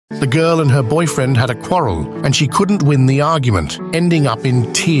The girl and her boyfriend had a quarrel, and she couldn't win the argument, ending up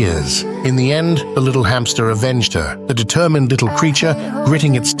in tears. In the end, the little hamster avenged her. The determined little creature,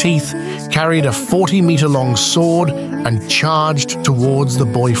 gritting its teeth, carried a 40-meter-long sword and charged towards the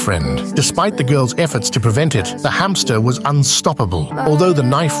boyfriend. Despite the girl's efforts to prevent it, the hamster was unstoppable. Although the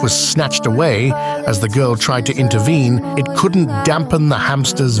knife was snatched away as the girl tried to intervene, it couldn't dampen the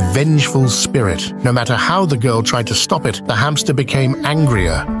hamster's vengeful spirit. No matter how the girl tried to stop it, the hamster became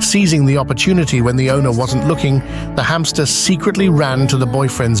angrier. Seizing the opportunity when the owner wasn't looking, the hamster secretly ran to the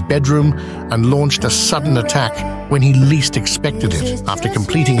boyfriend's bedroom and launched a sudden attack when he least expected it. After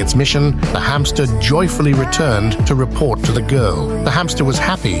completing its mission, the hamster joyfully returned to report to the girl. The hamster was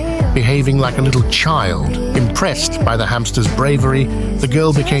happy, behaving like a little child. Impressed by the hamster's bravery, the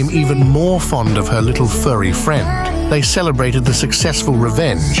girl became even more fond of her little furry friend. They celebrated the successful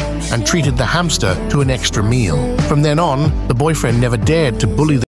revenge and treated the hamster to an extra meal. From then on, the boyfriend never dared to bully the